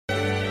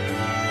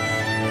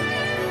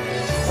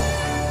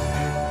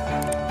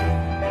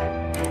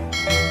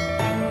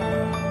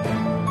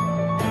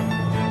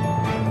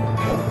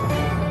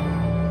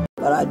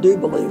But I do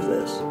believe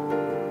this.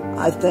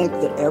 I think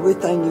that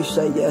everything you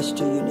say yes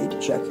to, you need to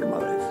check your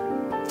motive.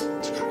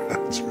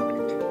 That's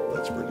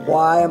pretty good.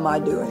 Why am I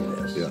doing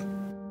this? Yeah.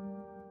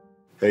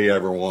 Hey,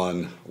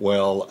 everyone.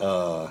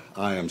 Well,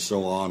 I am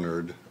so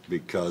honored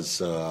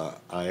because I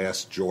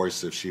asked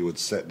Joyce if she would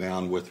sit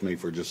down with me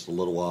for just a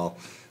little while.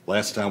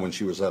 Last time when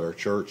she was at our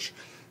church,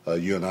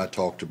 you and I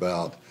talked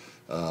about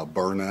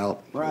burnout.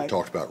 Right. We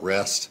talked about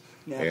rest.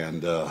 Yeah.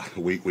 And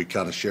we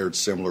kind of shared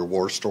similar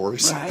war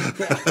stories Right.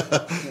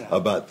 Yeah.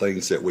 about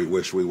things that we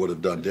wish we would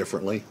have done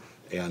differently.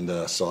 And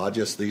so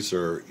these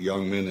are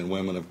young men and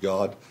women of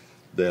God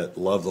that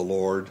love the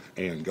Lord,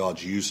 and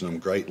God's using them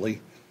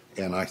greatly.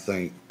 And I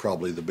think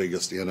probably the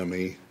biggest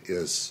enemy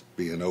is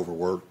being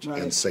overworked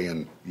Right. and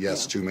saying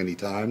yes too many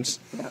times.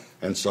 Yeah.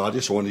 And so I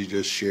just wanted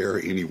to share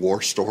any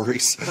war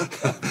stories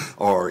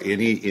or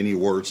any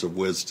words of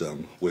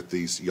wisdom with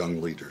these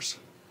young leaders.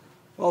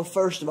 Well,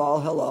 first of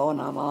all, hello, and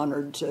I'm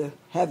honored to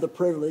have the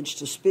privilege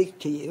to speak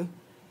to you.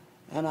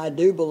 And I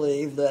do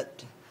believe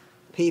that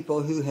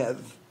people who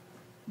have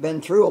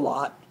been through a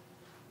lot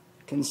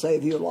can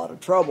save you a lot of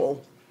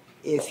trouble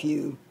if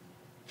you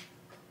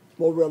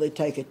will really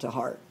take it to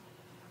heart.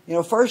 You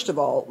know, first of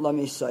all, let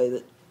me say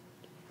that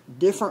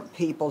different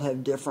people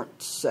have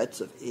different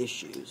sets of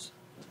issues.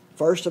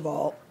 First of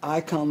all, I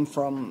come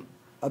from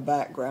a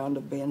background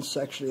of being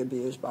sexually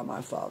abused by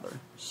my father.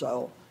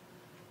 So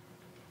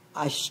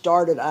I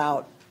started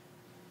out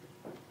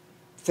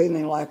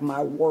feeling like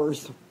my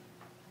worth,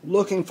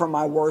 looking for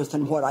my worth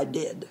in what I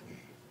did.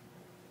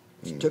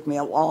 It took me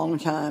a long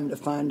time to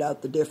find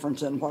out the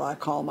difference in what I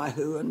call my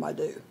who and my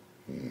do.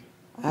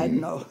 I had to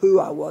know who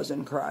I was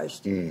in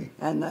Christ,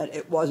 and that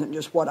it wasn't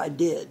just what I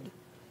did.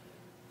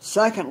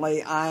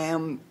 Secondly,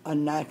 I'm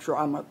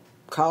a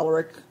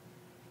choleric,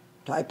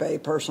 type A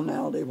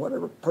personality,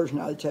 whatever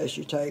personality test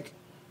you take,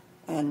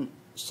 and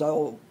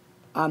so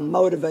I'm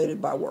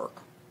motivated by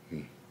work.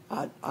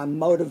 I'm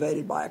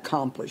motivated by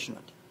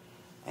accomplishment.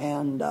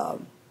 And a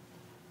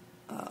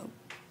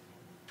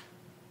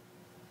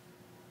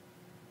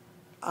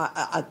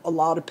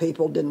lot of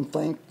people didn't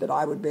think that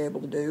I would be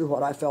able to do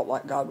what I felt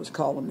like God was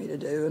calling me to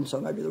do, and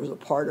so maybe there was a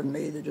part of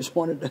me that just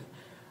wanted to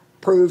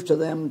prove to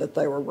them that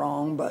they were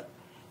wrong. But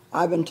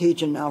I've been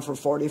teaching now for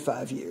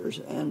 45 years,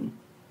 and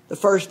the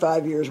first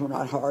 5 years were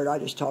not hard. I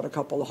just taught a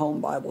couple of home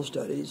Bible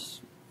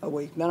studies a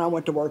week. Then I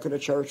went to work at a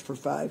church for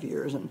 5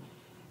 years, and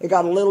it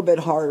got a little bit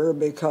harder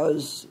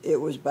because it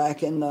was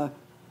back in the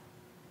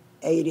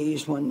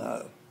 80s when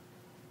the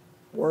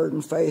Word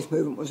and Faith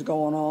movement was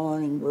going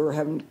on, and we were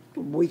having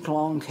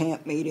week-long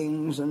camp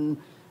meetings, and,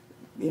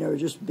 you know,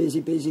 just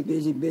busy,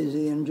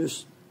 and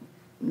just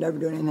never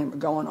doing anything but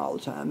going all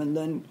the time. And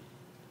then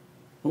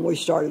when we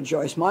started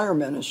Joyce Meyer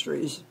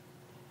Ministries,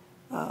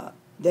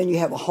 then you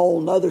have a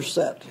whole other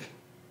set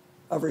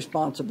of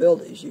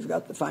responsibilities. You've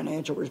got the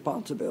financial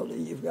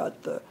responsibility. You've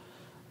got the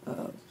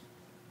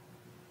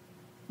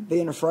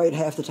being afraid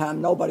half the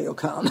time nobody will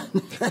come,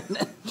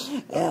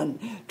 and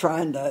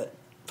trying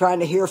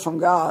to hear from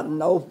God and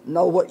know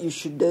what you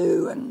should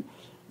do, and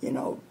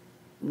know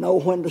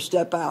when to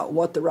step out,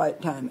 what the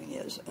right timing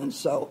is. And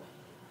so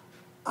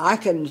I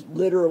can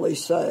literally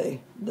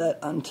say that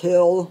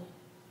until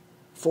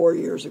 4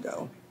 years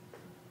ago,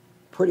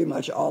 pretty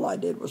much all I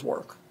did was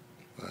work.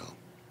 Wow.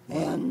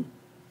 And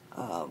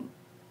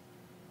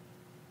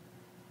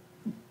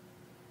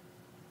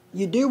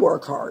you do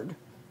work hard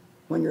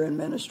when you're in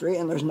ministry,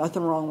 and there's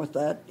nothing wrong with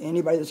that.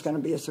 Anybody that's going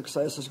to be a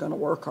success is going to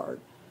work hard.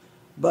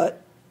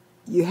 But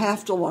you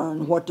have to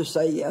learn what to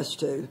say yes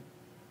to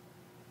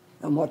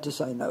and what to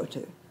say no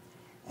to.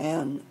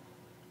 And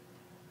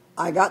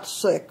I got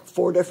sick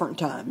 4 different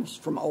times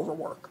from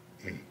overwork.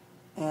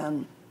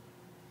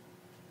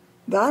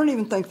 But I don't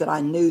even think that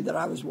I knew that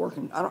I was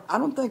working. I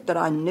don't think that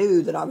I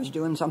knew that I was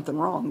doing something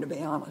wrong, to be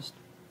honest.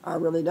 I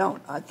really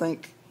don't. I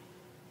think,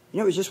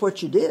 it was just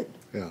what you did.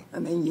 Yeah. I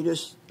mean,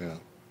 Yeah.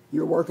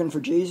 you're working for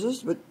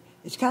Jesus, but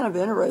it's kind of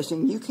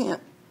interesting. You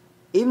can't,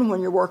 even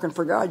when you're working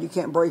for God, you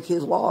can't break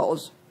His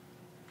laws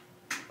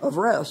of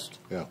rest.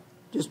 Yeah.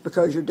 Just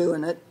because you're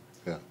doing it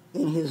Yeah.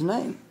 in His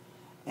name.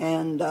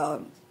 And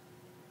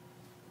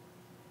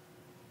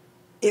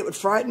it would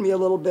frighten me a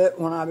little bit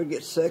when I would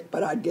get sick,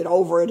 but I'd get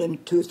over it in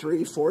 2,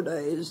 3, 4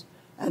 days,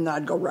 and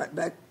I'd go right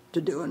back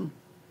to doing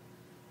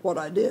what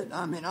I did.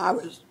 I mean, I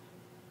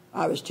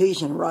was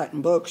teaching and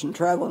writing books and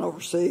traveling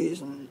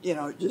overseas, and,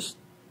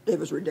 it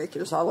was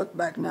ridiculous. I look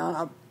back now,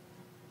 and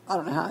I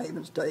don't know how I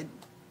even stayed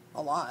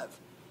alive.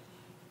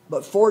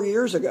 But 4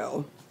 years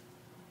ago,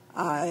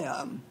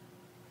 I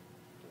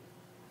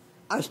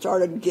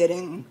started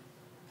getting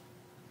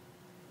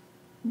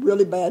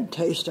really bad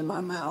taste in my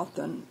mouth,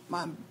 and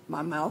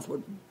my mouth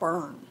would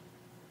burn.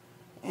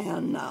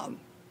 And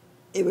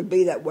it would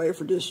be that way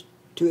for just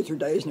 2 or 3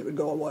 days, and it would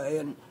go away.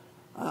 And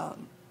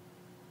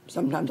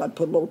sometimes I'd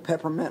put a little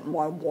peppermint in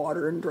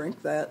water and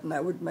drink that, and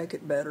that would make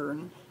it better.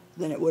 And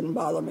then it wouldn't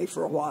bother me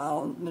for a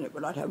while, and then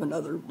I'd have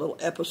another little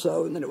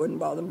episode, and then it wouldn't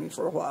bother me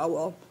for a while.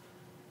 Well,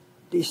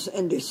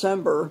 in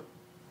December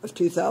of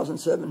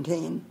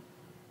 2017,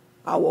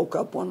 I woke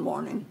up one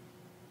morning,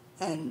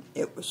 And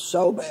it was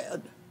so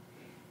bad.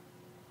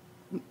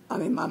 I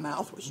mean, my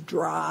mouth was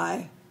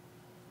dry.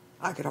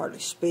 I could hardly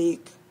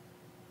speak.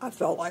 I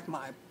felt like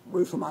my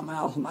roof of my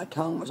mouth and my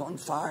tongue was on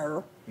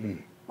fire.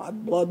 My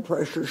blood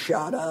pressure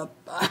shot up.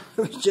 I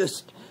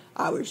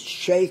was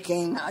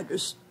shaking. I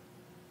was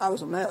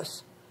a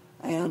mess.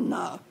 And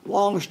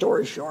long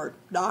story short,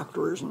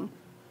 doctors and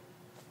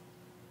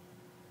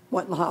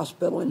went in the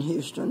hospital in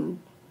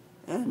Houston,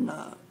 and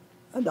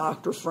a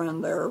doctor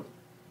friend there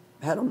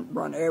had them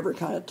run every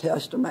kind of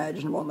test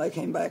imaginable, and they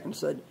came back and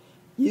said,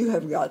 "You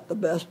have got the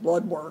best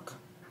blood work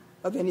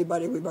of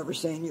anybody we've ever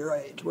seen your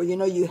age." Well,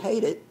 you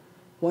hate it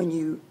when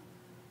you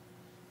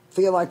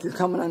feel like you're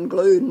coming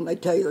unglued and they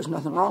tell you there's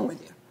nothing wrong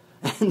with you.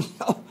 And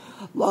so,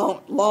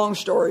 long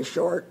story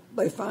short,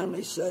 they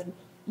finally said,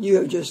 "You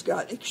have just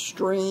got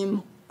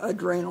extreme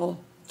adrenal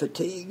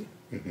fatigue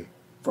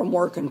from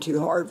working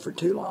too hard for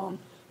too long."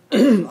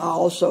 I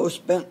also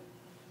spent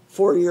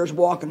 4 years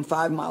walking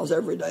 5 miles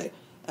every day,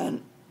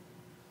 and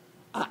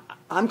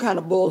I'm kind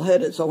of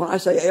bullheaded, so when I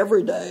say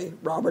every day,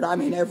 Robert, I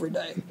mean every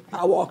day.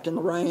 I walked in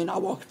the rain, I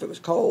walked if it was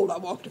cold, I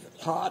walked if it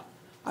was hot.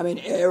 I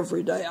mean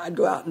every day. I'd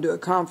go out and do a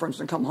conference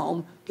and come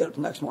home, get up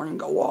the next morning and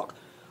go walk.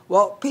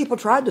 Well, people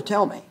tried to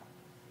tell me,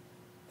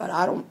 but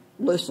I don't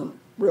listen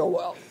real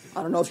well.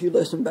 I don't know if you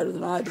listen better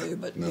than I do,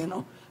 but,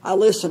 No. I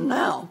listen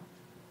now.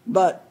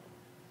 But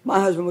my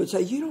husband would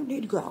say, "You don't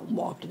need to go out and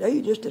walk today.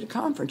 You just did a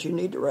conference. You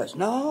need to rest."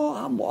 "No,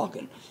 I'm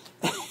walking."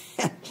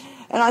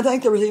 And I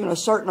think there was even a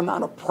certain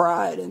amount of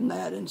pride in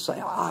that, in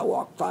saying, "I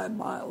walk 5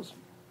 miles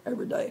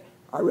every day."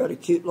 I read a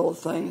cute little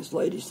thing. This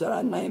lady said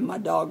I named my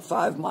dog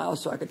 5 Miles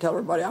so I could tell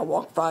everybody I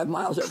walk 5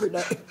 miles every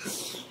day.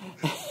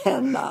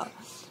 And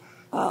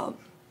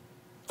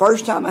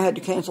first time I had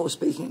to cancel a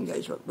speaking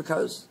engagement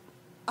because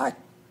I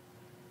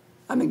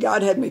mean,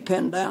 God had me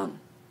pinned down.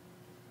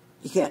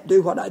 You can't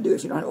do what I do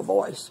if you don't have a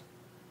voice.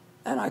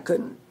 And I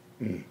couldn't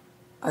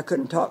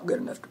talk good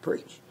enough to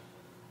preach.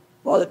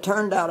 Well, it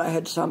turned out I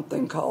had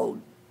something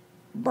called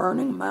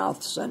burning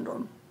mouth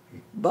syndrome,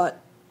 but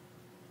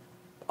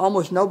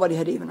almost nobody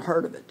had even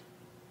heard of it.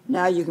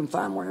 Now you can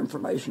find more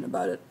information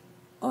about it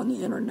on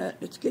the internet.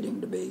 It's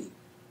getting to be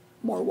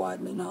more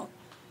widely known.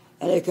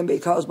 And it can be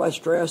caused by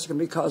stress. It can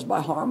be caused by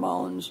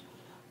hormones.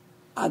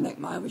 I think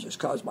mine was just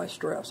caused by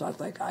stress. I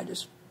think I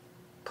just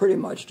pretty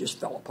much just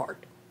fell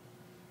apart.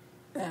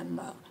 And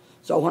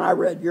so when I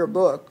read your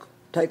book,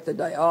 Take the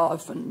Day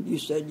Off, and you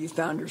said you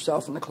found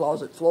yourself on the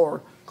closet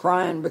floor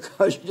crying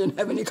because you didn't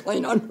have any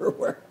clean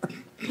underwear.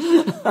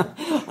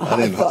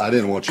 I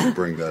didn't want you to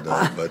bring that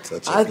up, but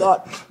that's okay. I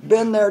thought,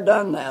 been there,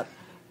 done that.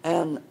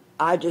 And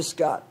I just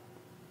got,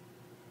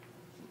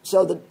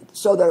 so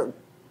their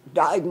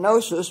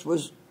diagnosis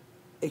was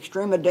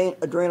extreme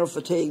adrenal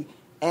fatigue,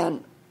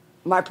 and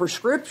my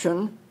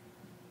prescription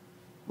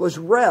was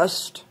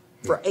rest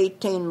for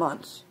 18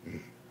 months.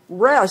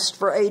 Rest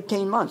for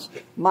 18 months.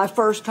 My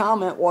first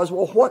comment was,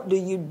 "Well, what do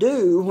you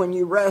do when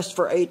you rest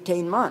for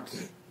 18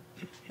 months?"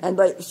 And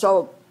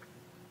so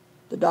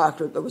the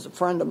doctor, that was a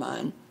friend of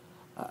mine,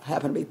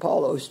 happened to be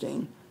Paul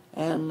Osteen,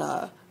 and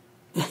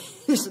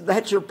he said,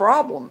 "That's your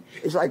problem."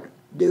 It's like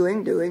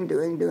doing.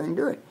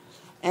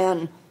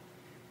 And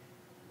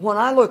when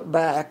I look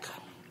back,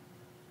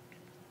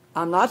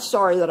 I'm not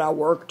sorry that I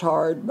worked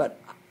hard, but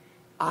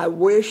I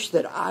wish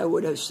that I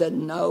would have said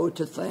no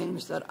to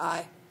things that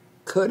I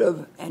could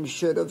have and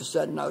should have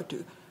said no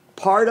to.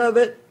 Part of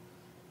it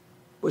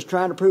was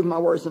trying to prove my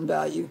worth and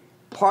value.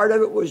 Part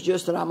of it was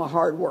just that I'm a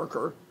hard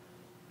worker.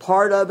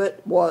 Part of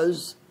it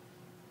was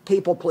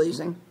people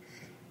pleasing.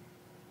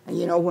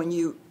 And when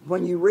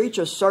you reach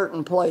a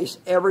certain place,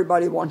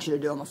 everybody wants you to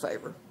do them a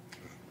favor.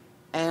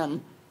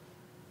 And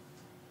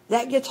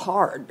that gets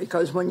hard,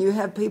 because when you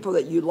have people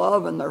that you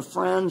love and they're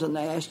friends and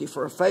they ask you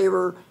for a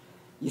favor,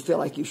 you feel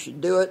like you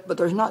should do it, but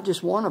there's not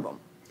just one of them.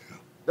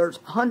 There's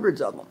hundreds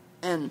of them.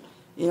 And,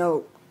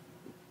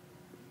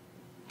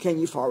 can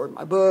you forward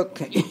my book?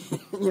 Can you,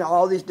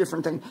 all these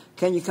different things.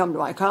 Can you come to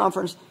my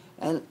conference?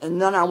 And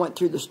then I went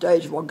through the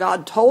stage, well,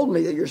 God told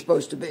me that you're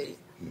supposed to be.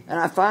 And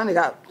I finally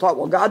thought,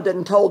 well, God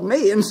didn't told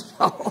me, and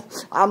so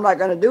I'm not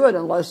going to do it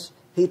unless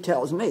he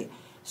tells me.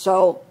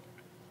 So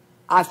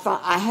I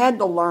had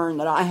to learn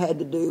that I had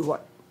to do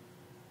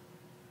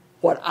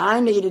what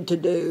I needed to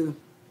do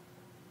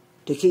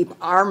to keep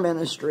our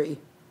ministry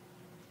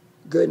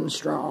good and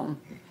strong,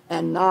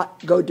 and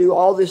not go do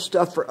all this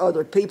stuff for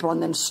other people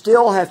and then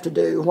still have to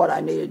do what I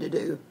needed to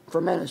do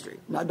for ministry.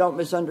 Now, don't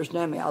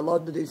misunderstand me. I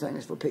love to do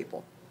things for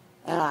people,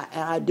 and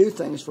I do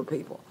things for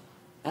people,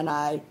 and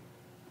I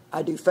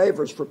do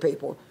favors for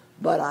people,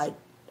 but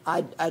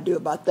I do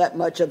about that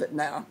much of it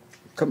now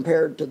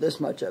compared to this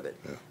much of it.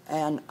 Yeah.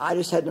 And I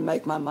just had to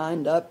make my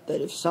mind up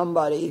that if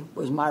somebody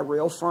was my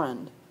real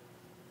friend,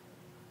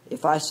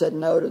 if I said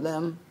no to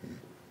them,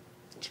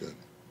 that's good,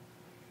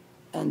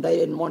 and they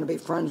didn't want to be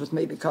friends with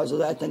me because of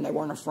that, then they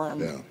weren't a friend.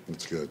 Yeah,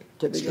 that's good.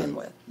 To begin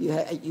with.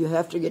 You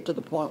have to get to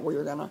the point where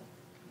you're going to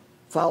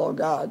follow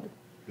God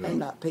and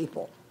not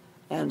people.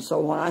 And so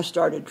when I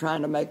started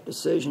trying to make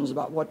decisions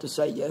about what to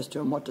say yes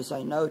to and what to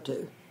say no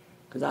to,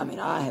 because, I mean,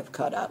 I have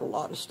cut out a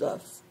lot of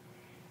stuff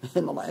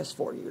in the last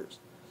 4 years.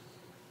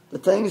 The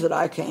things that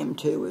I came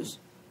to is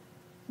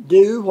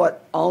do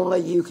what only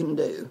you can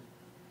do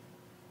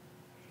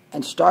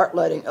and start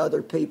letting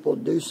other people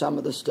do some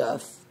of the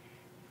stuff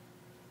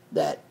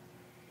that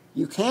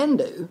you can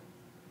do,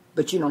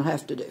 but you don't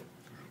have to do.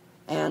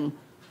 And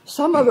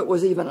some of it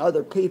was even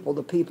other people,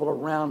 the people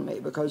around me,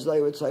 because they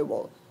would say,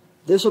 well,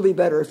 this will be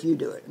better if you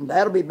do it, and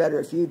that'll be better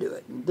if you do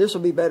it, and this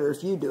will be better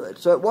if you do it.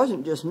 So it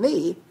wasn't just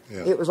me.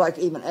 Yeah. It was like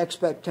even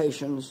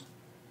expectations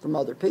from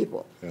other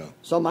people. Yeah.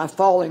 So my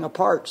falling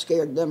apart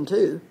scared them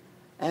too,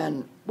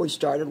 and we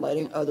started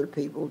letting other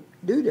people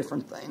do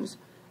different things.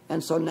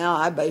 And so now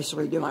I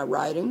basically do my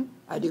writing,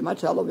 I do my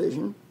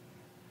television,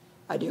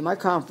 I do my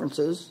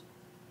conferences,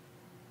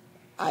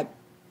 I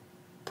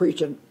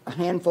preach at a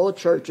handful of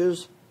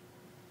churches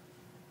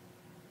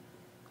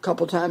a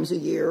couple times a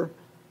year,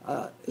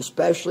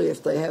 especially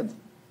if they have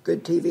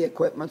good TV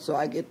equipment, so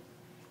I get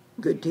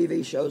good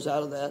TV shows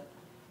out of that.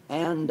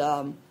 And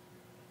I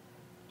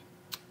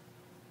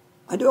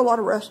do a lot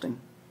of resting,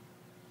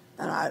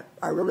 and I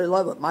really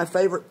love it. My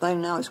favorite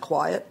thing now is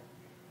quiet,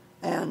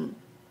 and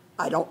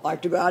I don't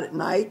like to go out at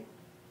night.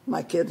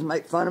 My kids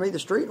make fun of me. The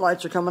street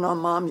lights are coming on,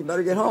 Mom. You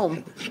better get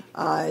home.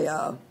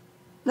 Now,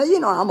 you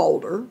know, I'm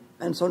older,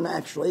 and so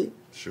naturally,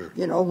 sure.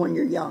 You know, when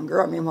you're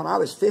younger, I mean, when I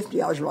was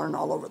 50, I was running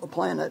all over the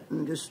planet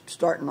and just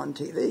starting on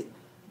TV.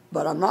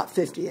 But I'm not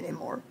 50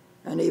 anymore,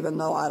 and even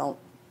though I don't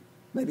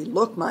maybe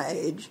look my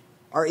age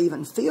or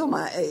even feel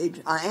my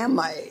age, I am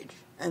my age.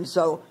 And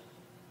so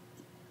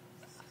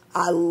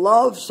I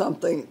love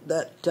something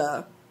that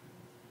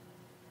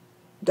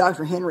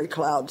Dr. Henry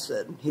Cloud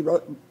said. He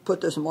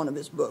put this in one of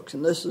his books,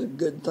 and this is a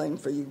good thing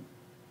for you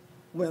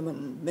women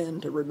and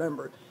men to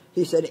remember.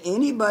 He said,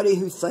 anybody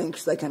who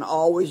thinks they can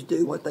always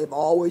do what they've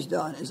always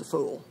done is a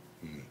fool.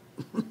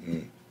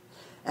 Mm-hmm.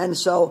 And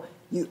so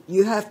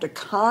you have to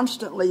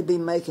constantly be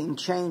making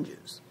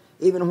changes.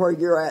 Even where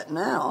you're at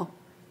now,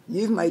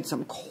 you've made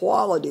some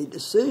quality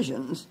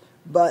decisions,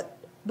 but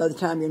by the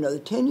time you're another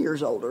 10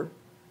 years older,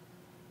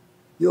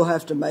 you'll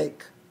have to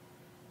make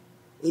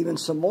even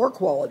some more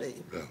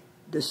quality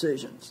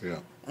decisions. Yeah.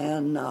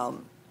 And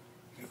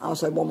I'll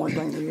say one more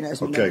thing, and you can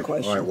ask me another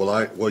question. All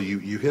right. Well,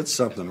 you hit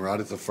something right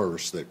at the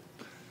first that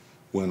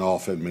went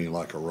off at me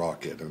like a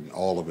rocket, and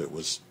all of it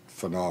was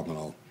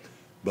phenomenal.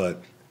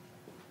 But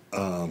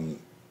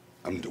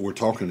we're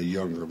talking to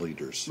younger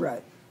leaders.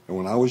 Right. And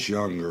when I was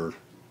younger,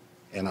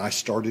 and I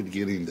started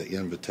getting the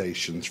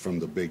invitations from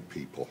the big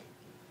people,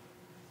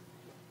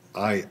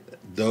 I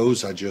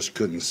just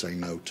couldn't say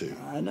no to.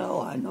 I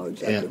know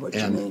exactly what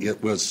you mean. And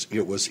it was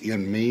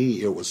in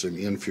me, it was an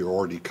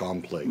inferiority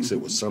complex. Mm-hmm.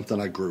 It was something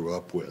I grew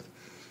up with.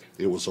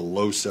 It was a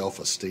low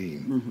self-esteem.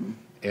 Mm-hmm.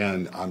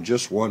 And I'm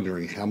just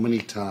wondering, how many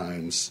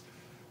times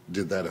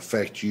did that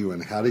affect you,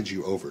 and how did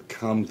you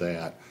overcome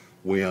that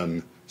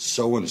when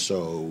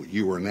so-and-so,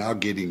 you were now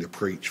getting to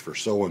preach for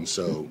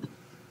so-and-so?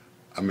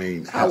 I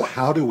mean,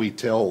 how do we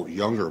tell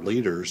younger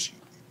leaders,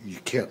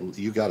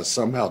 you got to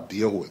somehow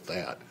deal with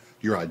that,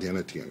 your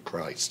identity in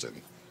Christ,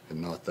 and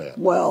not that?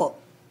 Well,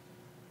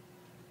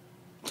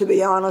 to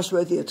be honest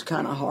with you, it's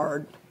kind of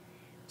hard.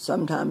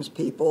 Sometimes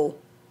people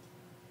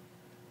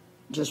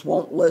just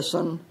won't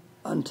listen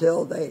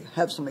until they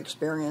have some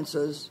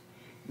experiences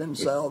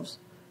themselves.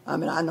 I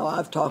mean, I know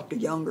I've talked to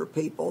younger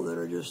people that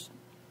are just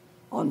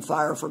on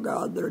fire for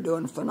God, that are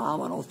doing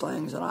phenomenal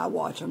things, and I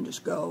watch them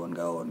just go and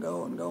go and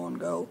go and go and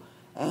go.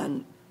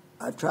 And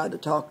I've tried to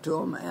talk to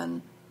them,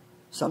 and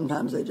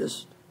sometimes they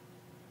just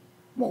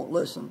won't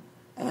listen.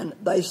 And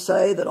they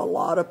say that a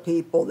lot of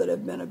people that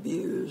have been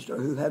abused or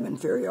who have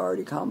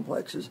inferiority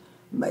complexes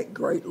make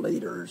great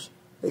leaders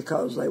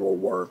because they will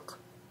work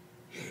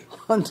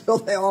until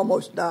they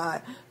almost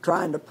die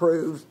trying to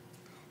prove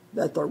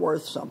that they're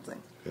worth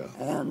something.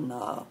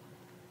 Yeah.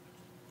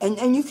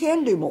 And you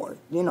can do more.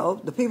 You know,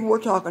 the people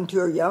we're talking to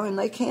are young, and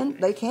they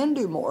can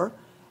do more.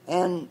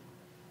 And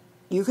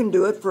you can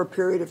do it for a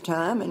period of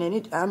time, and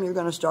any time you're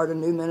going to start a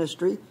new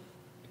ministry,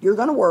 you're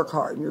going to work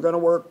hard. You're going to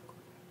work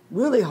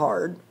really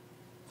hard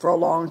for a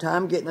long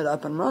time getting it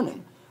up and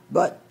running.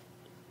 But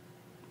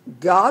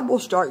God will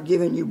start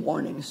giving you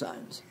warning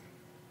signs.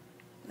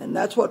 And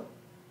that's what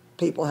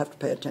people have to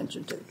pay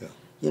attention to. Yeah.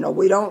 You know,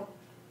 we don't...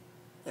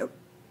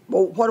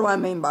 Well, what do I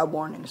mean by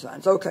warning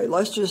signs? Okay,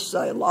 let's just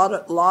say a lot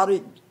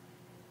of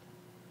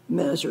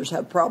ministers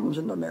have problems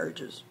in their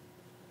marriages.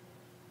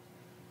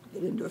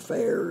 Get into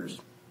affairs,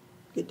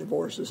 get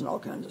divorces, and all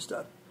kinds of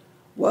stuff.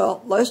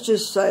 Well, let's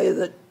just say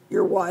that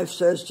your wife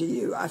says to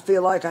you, I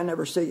feel like I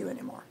never see you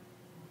anymore.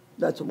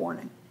 That's a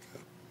warning.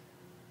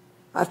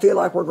 I feel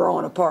like we're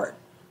growing apart.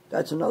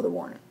 That's another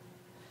warning.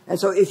 And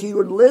so if you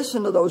would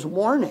listen to those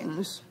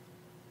warnings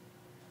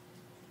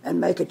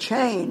and make a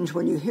change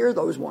when you hear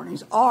those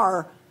warnings,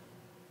 or,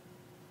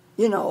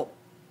 you know,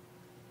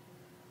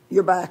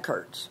 your back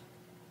hurts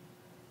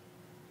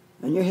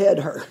and your head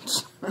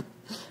hurts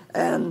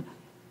and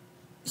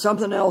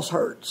something else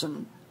hurts,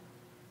 and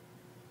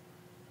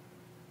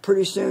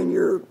pretty soon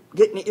you're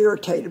getting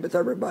irritated with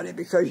everybody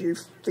because you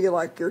feel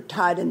like you're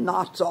tied in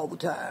knots all the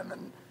time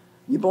and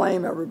you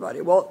blame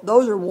everybody. Well,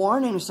 those are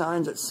warning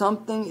signs that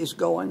something is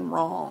going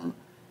wrong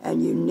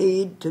and you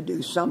need to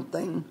do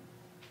something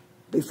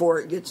before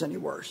it gets any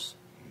worse.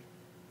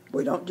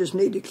 We don't just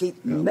need to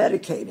keep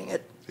medicating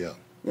it,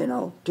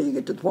 till you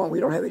get to the point where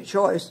you don't have any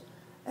choice.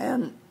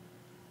 And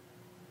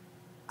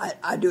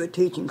I do a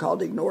teaching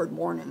called Ignored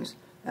Warnings,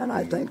 and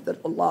I think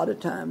that a lot of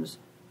times,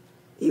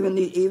 even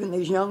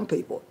these young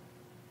people,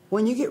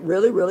 when you get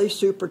really, really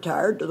super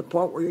tired to the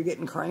point where you're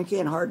getting cranky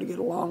and hard to get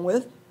along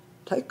with,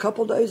 take a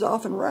couple days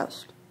off and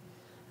rest.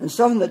 And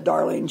something that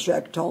Darlene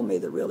Scheck told me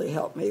that really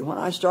helped me when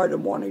I started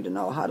wanting to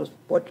know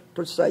what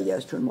to say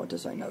yes to and what to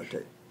say no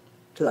to,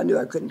 because I knew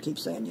I couldn't keep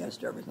saying yes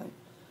to everything.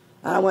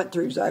 And I went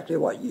through exactly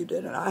what you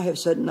did, and I have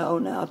said no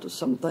now to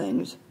some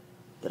things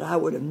that I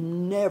would have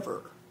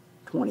never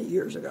 20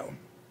 years ago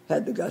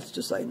had the guts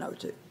to say no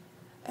to.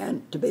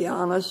 And to be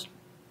honest,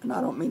 and I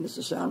don't mean this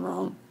to sound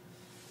wrong,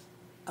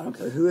 I don't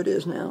care who it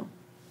is now.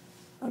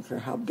 I don't care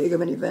how big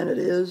of an event it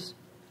is.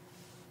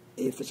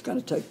 If it's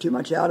going to take too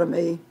much out of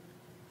me,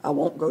 I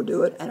won't go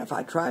do it. And if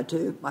I try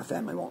to, my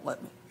family won't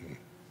let me.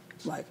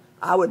 Like,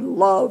 I would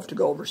love to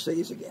go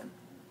overseas again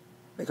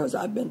because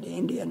I've been to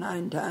India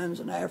 9 times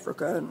and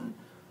Africa and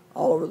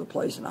all over the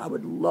place, and I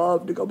would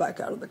love to go back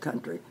out of the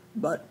country,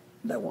 but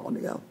they won't let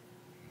me go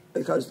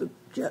because the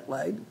jet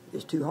lag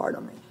is too hard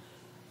on me.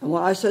 And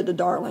when I said to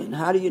Darlene,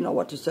 how do you know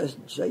what to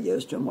say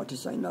yes to and what to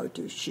say no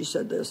to, she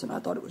said this, and I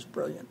thought it was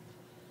brilliant.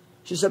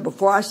 She said,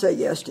 before I say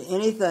yes to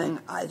anything,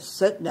 I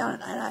sit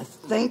down and I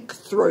think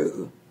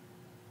through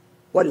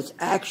what it's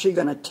actually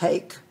going to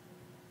take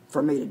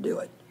for me to do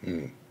it.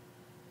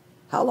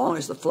 How long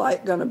is the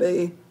flight going to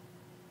be?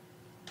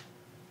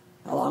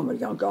 How long am I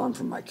going to go on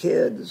from my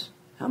kids?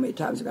 How many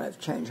times am I going to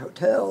have to change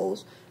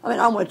hotels? I mean,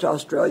 I went to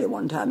Australia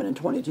one time, and in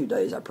 22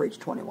 days I preached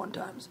 21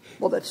 times.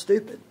 Well, that's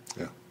stupid.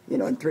 Yeah.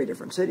 In 3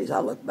 different cities. I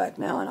look back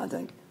now and I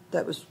think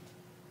that was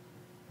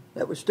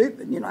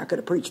stupid. I could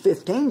have preached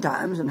 15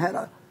 times and had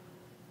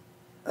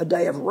a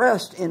day of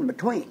rest in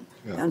between.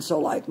 Yeah. And so,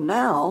 like,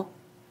 now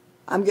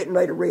I'm getting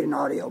ready to read an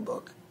audio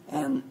book,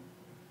 and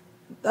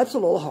that's a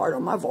little hard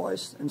on my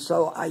voice. And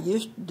so I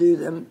used to do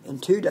them in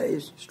 2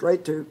 days,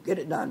 straight through, get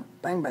it done,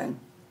 bang, bang,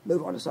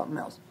 move on to something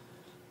else.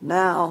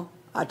 Now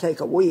I take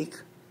a week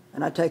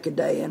and I take a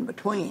day in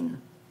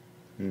between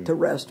to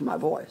rest my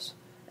voice.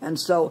 And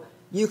so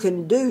you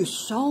can do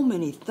so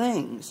many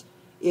things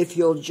if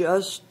you'll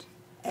just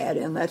add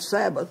in that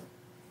Sabbath.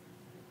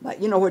 Like,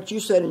 what you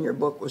said in your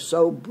book was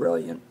so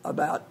brilliant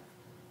about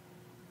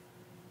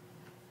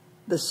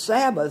the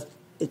Sabbath.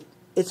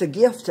 It's a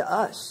gift to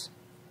us.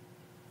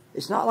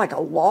 It's not like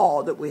a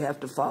law that we have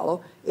to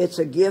follow. It's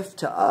a gift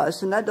to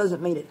us, and that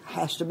doesn't mean it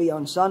has to be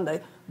on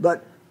Sunday,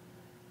 but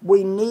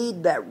we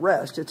need that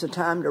rest. It's a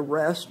time to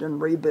rest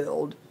and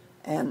rebuild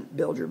and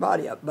build your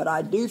body up. But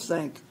I do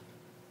think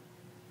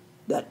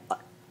that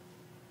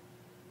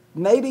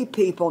maybe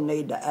people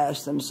need to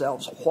ask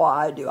themselves,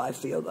 why do I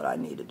feel that I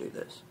need to do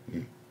this?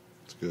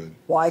 That's good.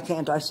 Why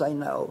can't I say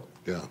no?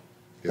 Yeah.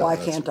 Why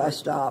can't I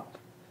stop?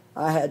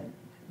 I had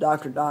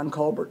Dr. Don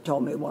Colbert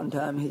told me one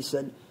time, he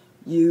said,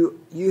 you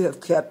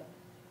have kept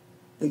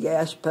the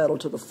gas pedal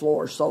to the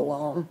floor so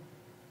long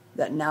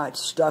that now it's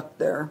stuck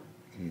there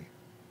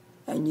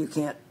and you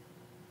can't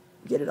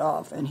get it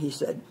off. And he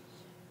said,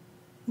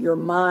 your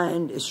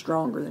mind is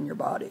stronger than your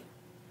body.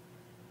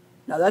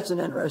 Now, that's an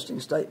interesting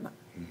statement.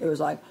 It was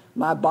like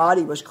my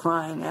body was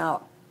crying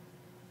out,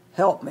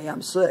 help me,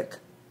 I'm sick.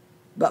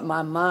 But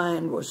my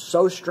mind was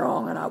so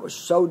strong and I was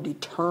so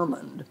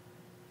determined.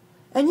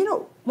 And,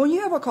 when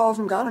you have a call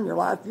from God in your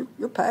life,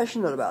 you're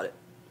passionate about it.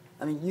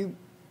 I mean,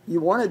 you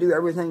want to do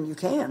everything you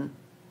can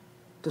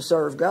to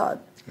serve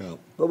God. Yeah.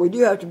 But we do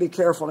have to be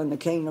careful in the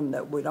kingdom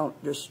that we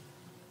don't just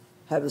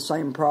have the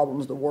same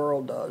problems the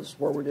world does,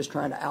 where we're just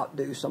trying to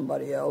outdo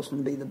somebody else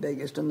and be the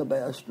biggest and the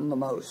best and the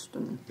most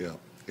and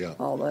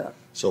all that.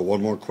 So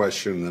one more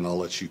question, and then I'll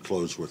let you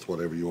close with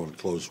whatever you want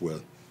to close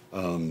with.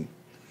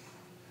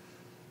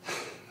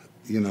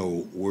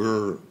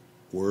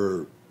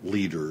 We're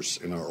leaders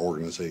in our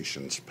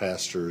organizations,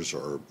 pastors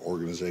or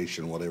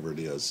organization, whatever it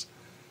is.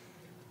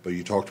 But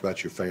you talked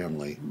about your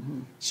family.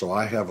 So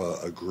I have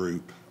a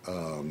group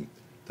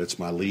that's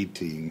my lead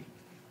team,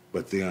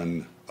 but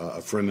then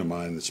a friend of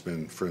mine that's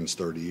been friends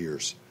 30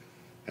 years.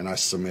 And I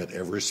submit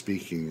every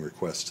speaking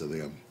request to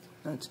them.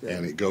 That's good.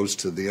 And it goes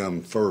to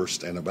them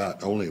first, and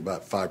only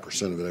about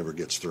 5% of it ever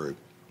gets through.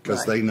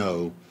 Because they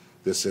know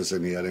this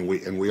isn't it.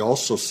 And we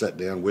also sat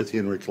down with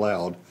Henry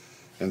Cloud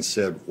and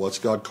said, what's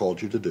God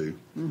called you to do?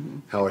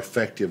 How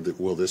effective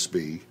will this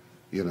be?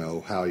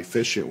 How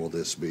efficient will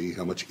this be?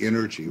 How much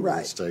energy will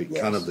this take?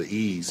 Yes. Kind of the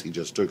ease he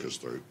just took us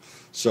through.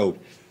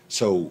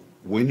 So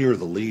when you're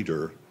the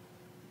leader,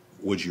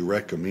 would you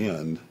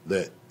recommend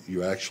that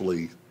you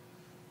actually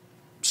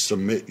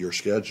submit your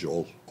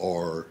schedule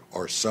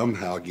or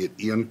somehow get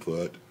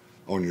input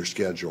on your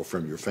schedule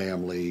from your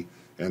family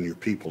and your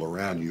people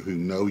around you who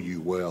know you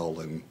well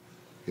and,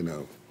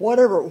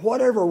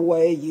 Whatever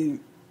way you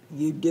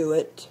do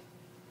it,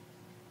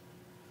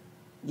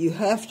 you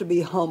have to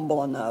be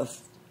humble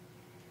enough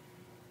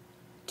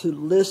to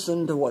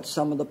listen to what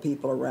some of the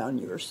people around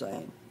you are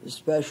saying,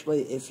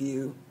 especially if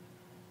you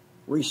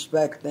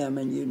respect them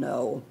and you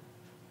know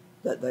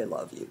that they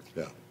love you.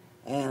 Yeah.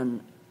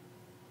 And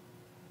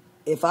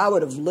if I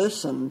would have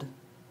listened,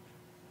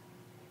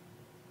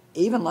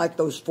 even like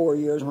those 4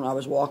 years when I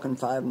was walking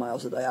 5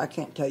 miles a day, I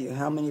can't tell you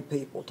how many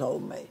people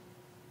told me.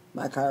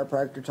 My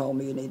chiropractor told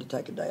me you need to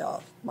take a day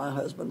off. My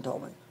husband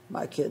told me.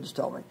 My kids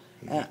told me.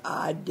 And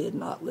I did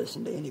not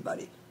listen to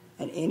anybody.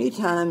 And any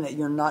time that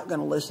you're not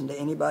going to listen to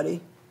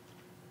anybody,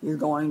 you're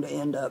going to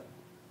end up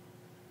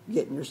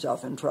getting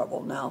yourself in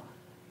trouble. Now,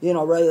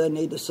 whether they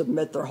need to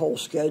submit their whole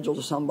schedule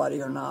to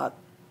somebody or not,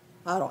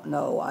 I don't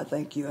know. I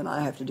think you and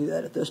I have to do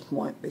that at this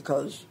point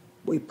because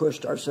we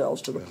pushed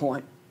ourselves to the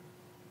point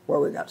where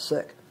we got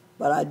sick.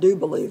 But I do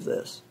believe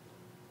this.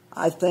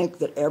 I think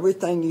that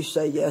everything you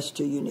say yes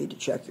to, you need to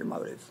check your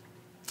motive.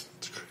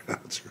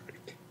 That's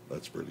great.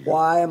 That's pretty good.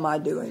 Why am I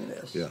doing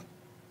this? Yeah.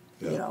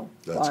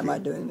 Why am I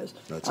doing this?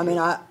 That's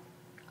I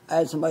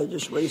had somebody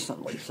just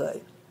recently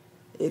say,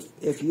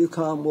 if you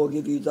come, we'll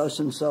give you thus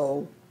and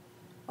so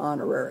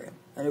honorarium.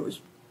 And it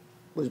was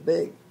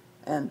big.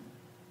 And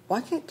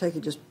I can't take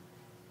it just...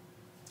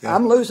 Yeah.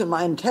 I'm losing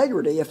my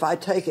integrity if I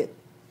take it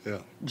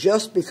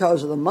just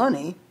because of the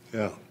money.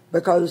 Yeah.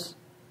 Because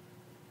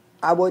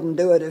I wouldn't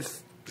do it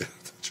if...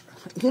 That's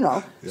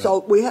right. Yeah. So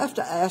we have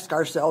to ask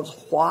ourselves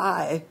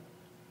why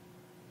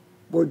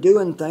we're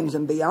doing things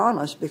and be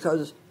honest,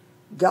 because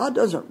God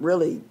doesn't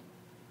really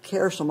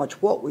care so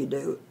much what we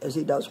do as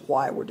he does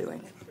why we're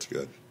doing it. That's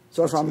good.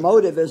 So if our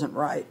motive isn't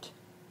right,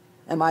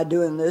 am I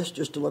doing this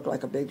just to look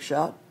like a big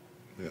shot?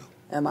 Yeah.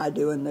 Am I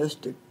doing this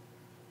to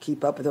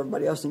keep up with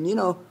everybody else? And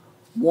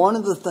one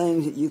of the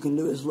things that you can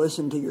do is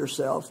listen to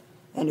yourself.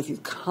 And if you're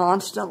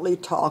constantly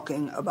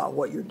talking about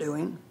what you're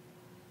doing,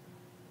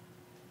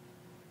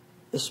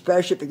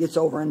 especially if it gets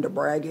over into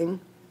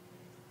bragging.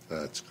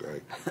 That's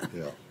great.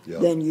 Yeah.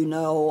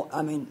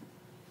 Then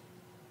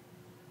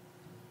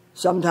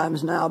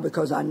sometimes now,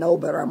 because I know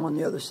better, I'm on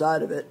the other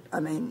side of it.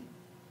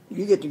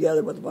 You get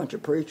together with a bunch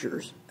of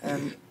preachers,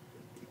 and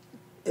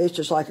it's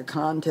just like a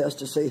contest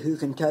to see who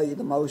can tell you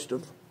the most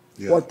of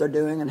what they're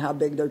doing and how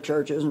big their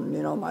church is.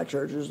 And, my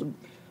church is the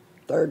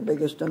third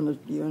biggest in the,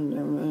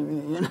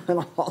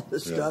 and all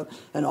this stuff,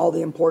 and all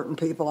the important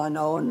people I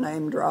know, and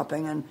name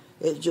dropping. And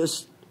it's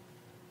just,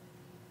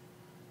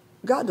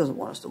 God doesn't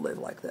want us to live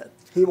like that.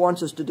 He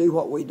wants us to do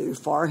what we do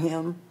for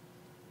him,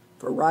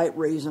 for right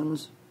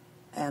reasons,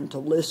 and to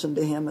listen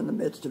to him in the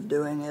midst of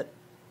doing it,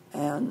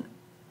 and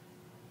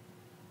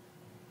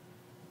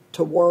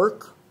to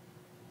work,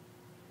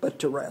 but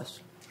to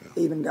rest.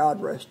 Yeah. Even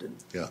God rested.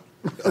 Yeah.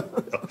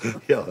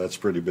 Yeah, that's a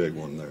pretty big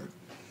one there.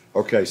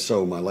 Okay,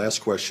 so my last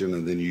question,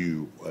 and then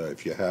you,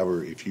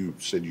 if you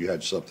said you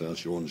had something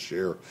else you wanted to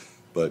share,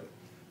 but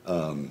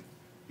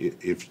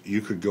if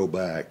you could go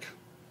back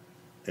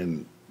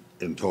and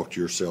talk to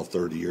yourself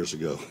 30 years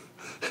ago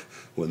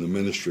when the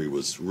ministry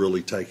was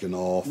really taking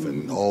off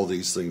and all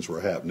these things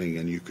were happening,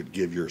 and you could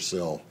give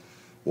yourself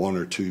one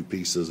or two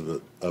pieces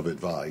of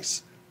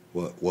advice,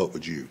 what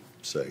would you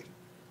say?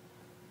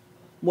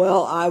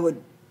 Well, I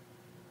would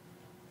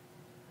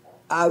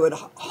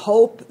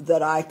hope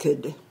that I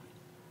could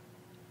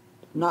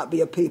not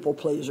be a people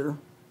pleaser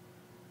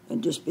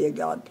and just be a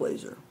God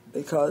pleaser.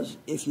 Because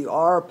if you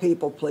are a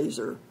people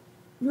pleaser,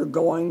 you're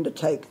going to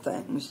take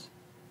things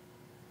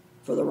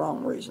for the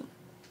wrong reason.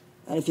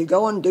 And if you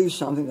go and do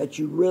something that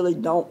you really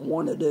don't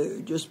want to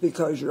do, just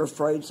because you're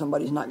afraid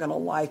somebody's not going to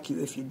like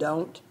you if you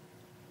don't,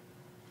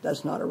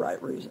 that's not a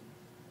right reason.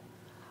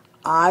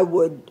 I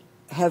would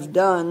have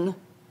done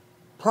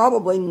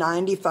probably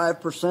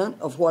 95%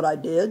 of what I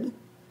did,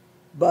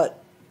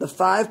 but the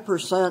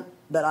 5%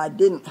 that I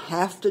didn't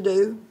have to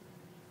do,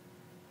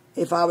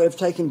 if I would have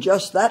taken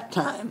just that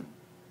time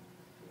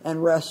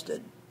and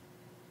rested,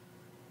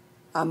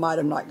 I might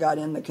have not got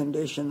in the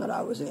condition that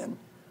I was in.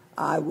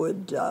 I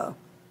would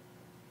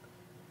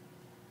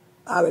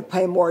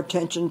pay more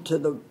attention to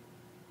the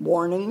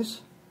warnings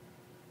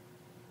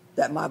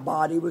that my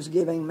body was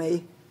giving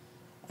me,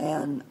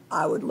 and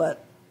I would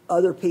let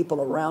other people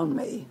around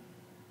me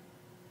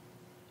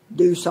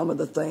do some of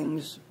the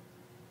things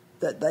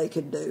that they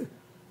could do.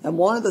 And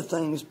one of the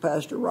things,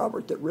 Pastor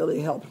Robert, that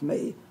really helped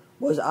me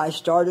was I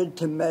started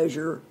to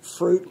measure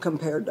fruit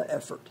compared to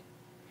effort.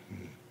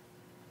 Mm-hmm.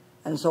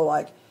 And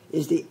so,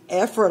 is the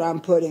effort I'm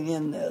putting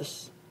in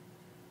this,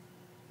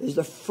 is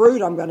the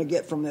fruit I'm going to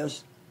get from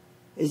this,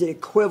 is it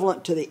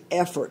equivalent to the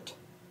effort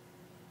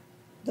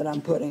that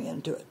I'm putting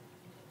into it?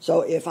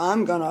 So if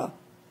I'm going to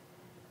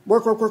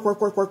work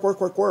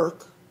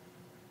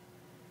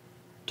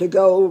to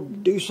go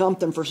do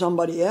something for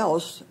somebody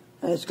else,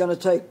 and it's going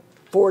to take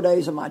 4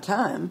 days of my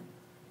time,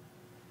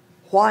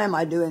 why am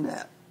I doing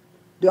that?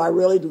 Do I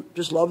really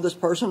just love this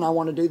person? I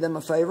want to do them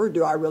a favor?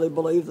 Do I really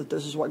believe that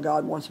this is what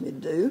God wants me to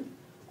do?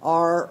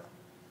 Or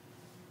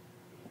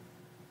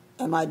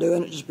am I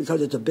doing it just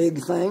because it's a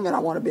big thing and I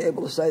want to be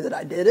able to say that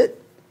I did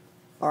it?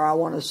 Or I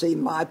want to see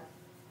my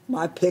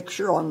my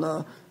picture on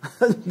the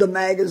the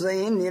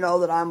magazine, you know,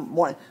 that I'm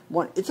one.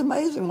 It's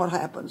amazing what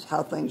happens,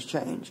 how things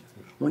change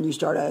when you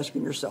start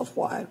asking yourself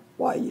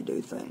why you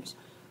do things.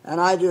 And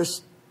I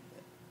guess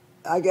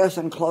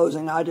in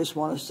closing, I just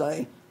want to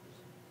say,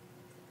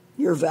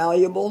 you're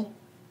valuable,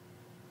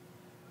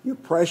 you're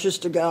precious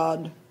to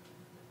God,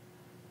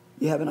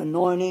 you have an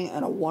anointing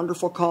and a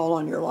wonderful call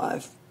on your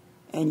life,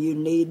 and you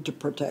need to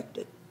protect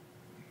it.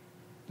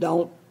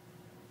 Don't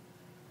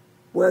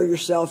wear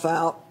yourself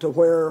out to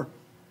where,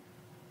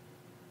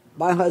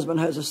 my husband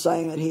has a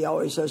saying that he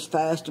always says,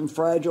 fast and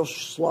fragile,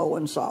 slow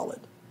and solid.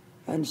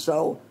 And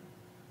so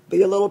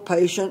be a little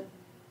patient,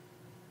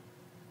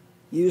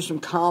 use some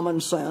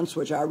common sense,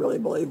 which I really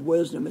believe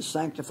wisdom is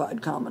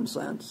sanctified common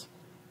sense,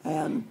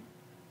 and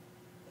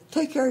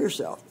take care of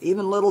yourself.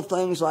 Even little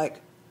things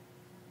like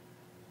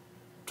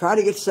try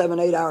to get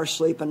 7-8 hours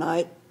sleep a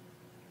night,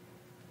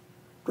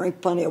 drink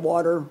plenty of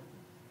water,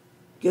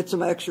 get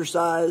some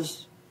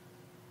exercise,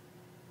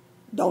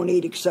 don't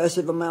eat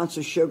excessive amounts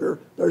of sugar.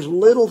 There's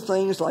little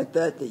things like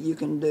that that you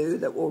can do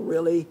that will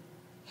really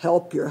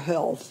help your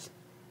health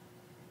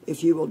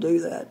if you will do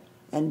that.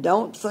 And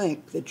don't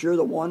think that you're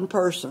the one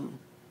person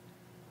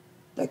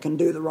that can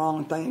do the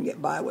wrong thing and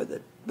get by with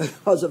it,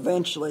 because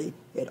eventually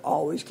it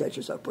always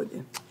catches up with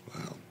you.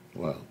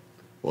 Wow.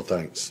 Well,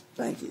 thanks.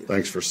 Thank you.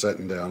 Thanks for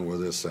sitting down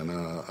with us, and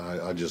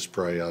I just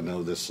pray, I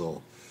know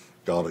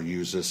God will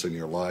use this in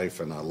your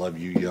life, and I love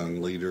you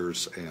young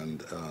leaders,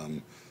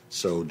 and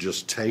so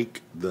just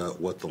take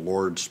what the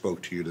Lord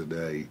spoke to you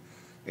today,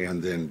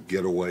 and then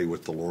get away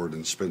with the Lord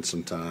and spend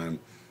some time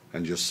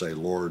and just say,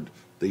 Lord,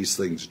 these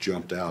things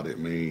jumped out at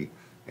me,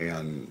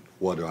 and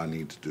what do I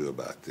need to do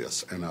about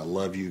this? And I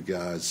love you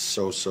guys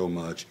so, so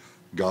much.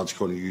 God's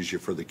going to use you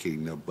for the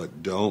kingdom,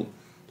 but don't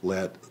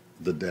let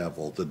the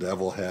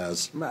devil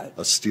has right.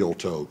 a steel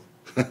toe.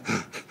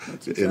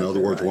 Exactly in other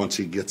words, right. Once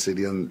he gets it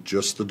in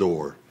just the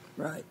door,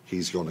 right,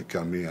 he's going to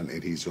come in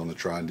and he's going to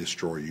try and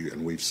destroy you.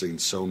 And we've seen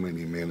so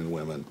many men and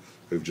women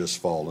who've just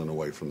fallen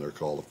away from their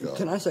call of God.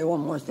 Can I say one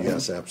more thing?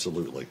 Yes,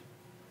 absolutely.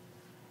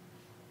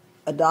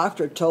 A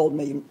doctor told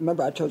me,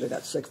 remember I told you I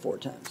got sick 4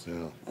 times.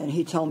 Yeah. And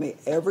he told me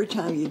every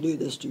time you do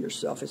this to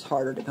yourself, it's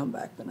harder to come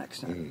back the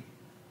next time. Mm-hmm.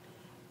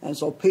 And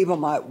so people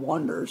might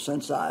wonder,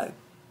 since I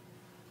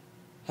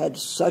had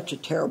such a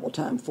terrible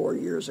time 4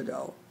 years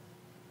ago,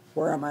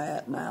 where am I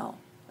at now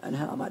and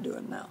how am I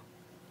doing now?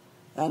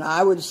 And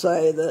I would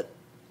say that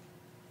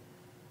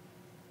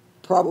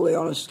probably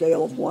on a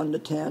scale of 1 to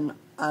 10,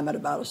 I'm at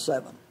about a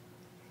 7.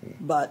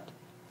 But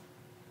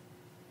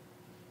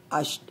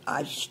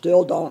I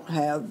still don't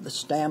have the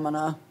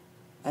stamina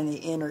and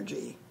the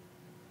energy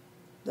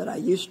that I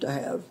used to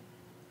have.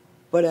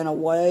 But in a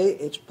way,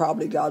 it's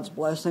probably God's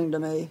blessing to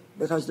me,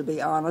 because to be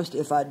honest,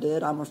 if I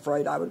did, I'm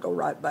afraid I would go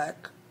right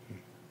back.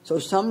 So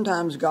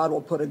sometimes God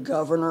will put a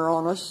governor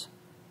on us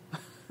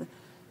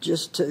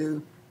just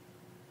to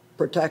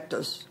protect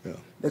us,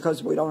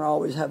 because we don't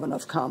always have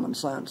enough common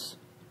sense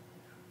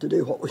to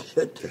do what we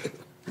should do.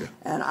 Yeah.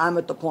 And I'm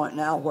at the point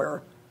now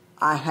where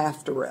I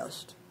have to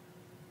rest.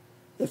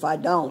 If I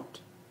don't,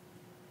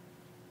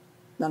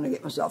 then I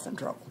get myself in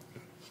trouble.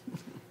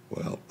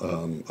 Well,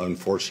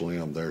 unfortunately,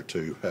 I'm there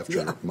too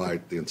after my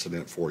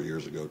incident 4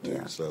 years ago too.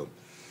 Yeah. So,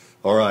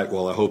 all right.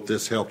 Well, I hope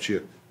this helped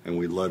you, and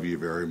we love you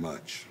very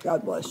much.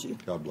 God bless you.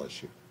 God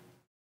bless you.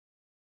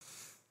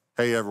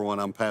 Hey everyone,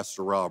 I'm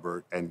Pastor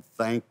Robert, and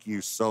thank you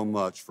so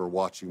much for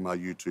watching my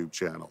YouTube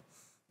channel.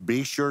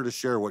 Be sure to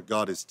share what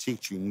God is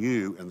teaching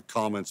you in the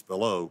comments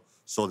below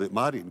so that it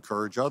might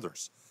encourage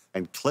others.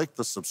 And click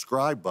the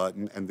subscribe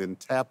button and then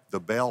tap the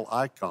bell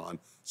icon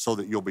so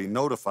that you'll be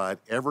notified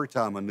every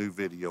time a new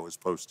video is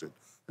posted.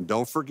 And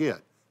don't forget,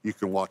 you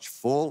can watch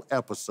full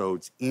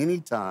episodes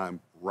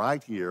anytime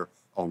right here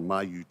on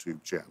my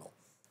YouTube channel.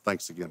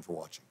 Thanks again for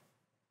watching.